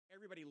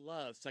Everybody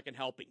loves second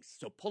helpings,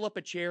 so pull up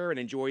a chair and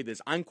enjoy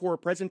this encore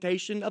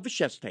presentation of the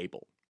Chef's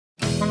Table.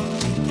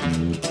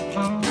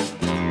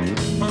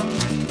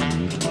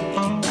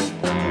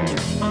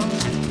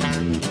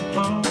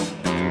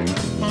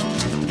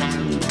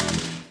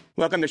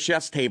 Welcome to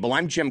Chef's Table.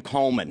 I'm Jim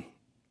Coleman.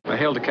 I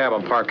hailed a cab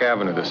on Park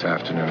Avenue this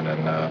afternoon,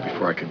 and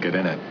before I could get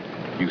in it,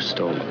 you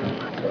stole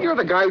it. You're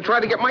the guy who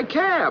tried to get my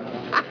cab.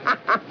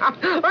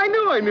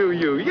 I knew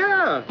you,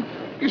 yeah.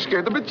 You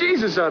scared the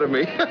bejesus out of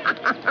me.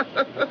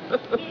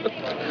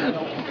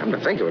 Come to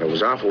think of it, it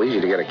was awful easy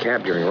to get a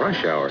cab during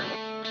rush hour.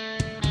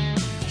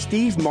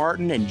 Steve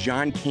Martin and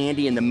John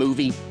Candy in the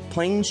movie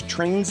Planes,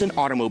 Trains, and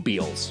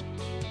Automobiles.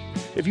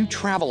 If you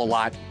travel a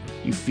lot,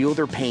 you feel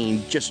their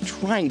pain just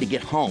trying to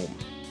get home.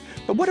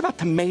 But what about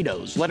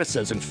tomatoes,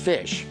 lettuces, and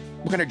fish?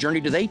 What kind of journey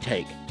do they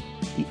take?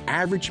 The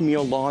average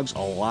meal logs a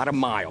lot of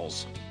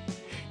miles.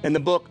 In the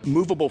book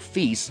Movable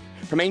Feasts,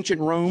 From Ancient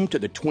Rome to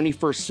the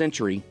 21st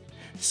Century,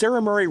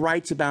 Sarah Murray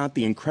writes about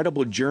the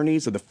incredible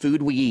journeys of the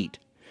food we eat,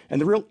 and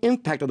the real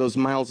impact of those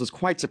miles is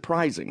quite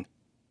surprising.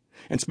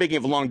 And speaking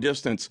of long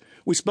distance,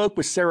 we spoke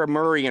with Sarah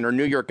Murray in her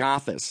New York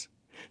office.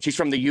 She's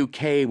from the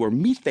UK, where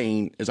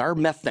methane is our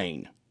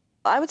methane.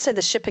 I would say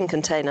the shipping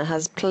container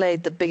has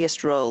played the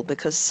biggest role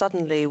because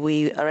suddenly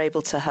we are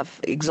able to have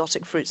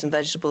exotic fruits and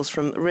vegetables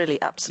from really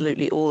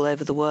absolutely all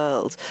over the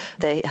world.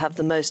 They have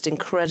the most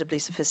incredibly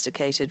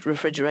sophisticated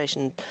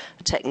refrigeration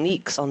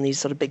techniques on these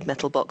sort of big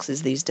metal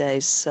boxes these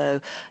days,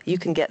 so you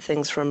can get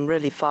things from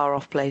really far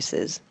off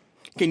places.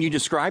 Can you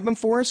describe them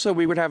for us so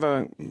we would have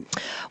a...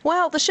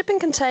 Well, the shipping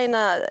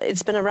container,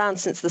 it's been around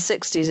since the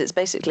 60s. It's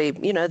basically,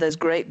 those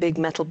great big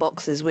metal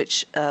boxes,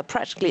 which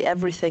practically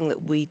everything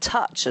that we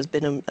touch has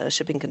been a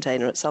shipping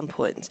container at some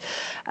point.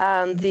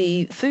 And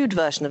the food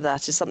version of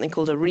that is something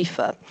called a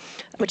reefer,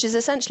 which is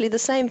essentially the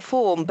same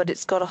form, but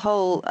it's got a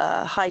whole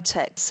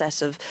high-tech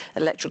set of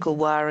electrical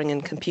wiring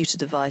and computer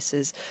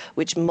devices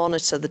which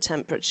monitor the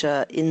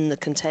temperature in the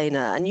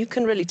container. And you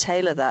can really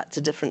tailor that to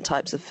different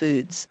types of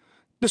foods.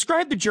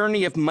 Describe the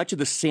journey of much of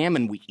the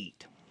salmon we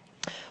eat.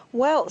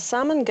 Well,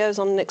 salmon goes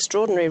on an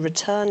extraordinary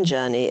return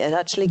journey. It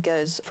actually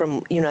goes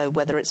from,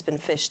 whether it's been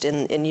fished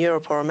in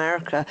Europe or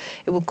America,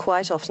 it will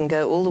quite often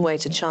go all the way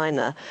to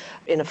China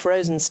in a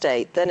frozen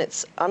state. Then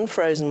it's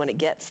unfrozen when it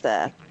gets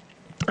there.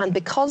 And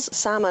because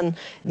salmon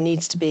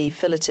needs to be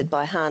filleted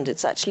by hand,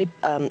 it's actually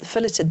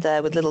filleted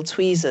there with little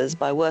tweezers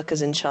by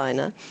workers in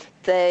China.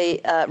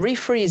 They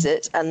refreeze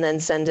it and then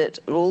send it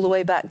all the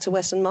way back to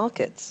Western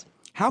markets.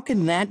 How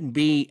can that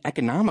be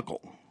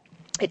economical?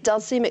 It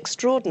does seem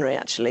extraordinary,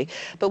 actually.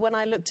 But when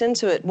I looked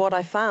into it, what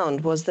I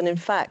found was that, in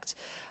fact,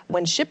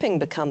 when shipping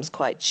becomes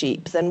quite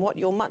cheap, then what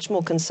you're much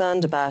more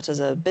concerned about as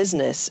a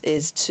business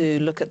is to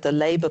look at the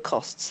labor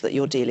costs that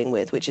you're dealing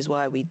with, which is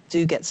why we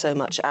do get so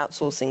much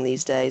outsourcing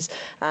these days.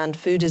 And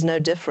food is no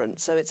different.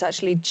 So it's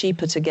actually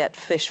cheaper to get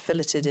fish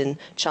filleted in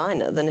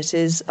China than it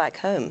is back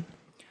home.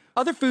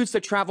 Other foods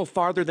that travel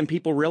farther than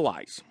people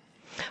realize.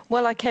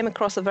 Well, I came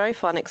across a very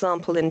fun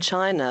example in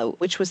China,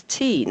 which was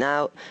tea.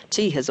 Now,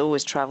 tea has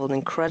always traveled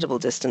incredible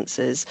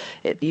distances.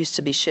 It used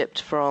to be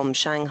shipped from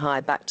Shanghai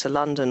back to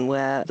London,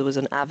 where there was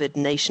an avid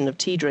nation of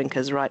tea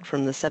drinkers right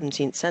from the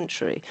 17th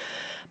century.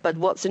 But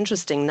what's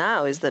interesting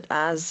now is that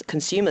as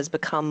consumers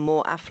become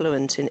more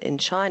affluent in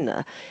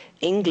China,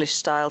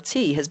 English-style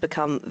tea has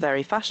become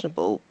very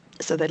fashionable.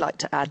 So they like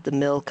to add the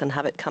milk and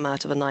have it come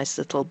out of a nice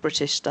little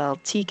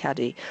British-style tea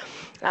caddy.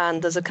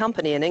 And there's a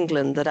company in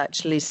England that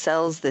actually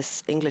sells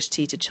this English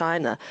tea to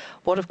China.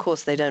 What, of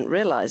course, they don't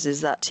realize is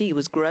that tea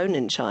was grown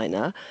in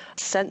China,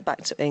 sent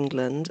back to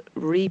England,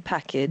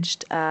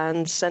 repackaged,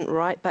 and sent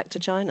right back to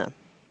China.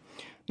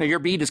 Now, your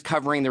beat is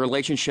covering the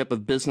relationship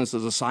of business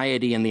and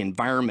society and the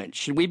environment.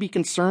 Should we be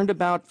concerned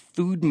about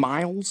food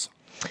miles?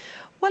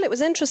 Well, it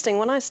was interesting.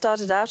 When I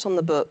started out on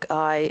the book,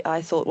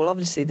 I thought, well,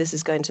 obviously this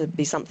is going to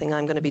be something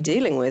I'm going to be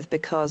dealing with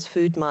because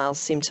food miles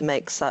seem to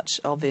make such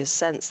obvious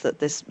sense that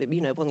this,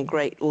 wasn't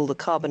great, all the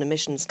carbon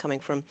emissions coming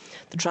from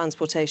the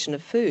transportation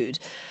of food.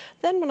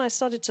 Then when I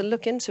started to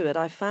look into it,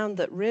 I found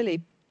that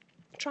really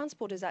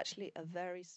transport is actually a very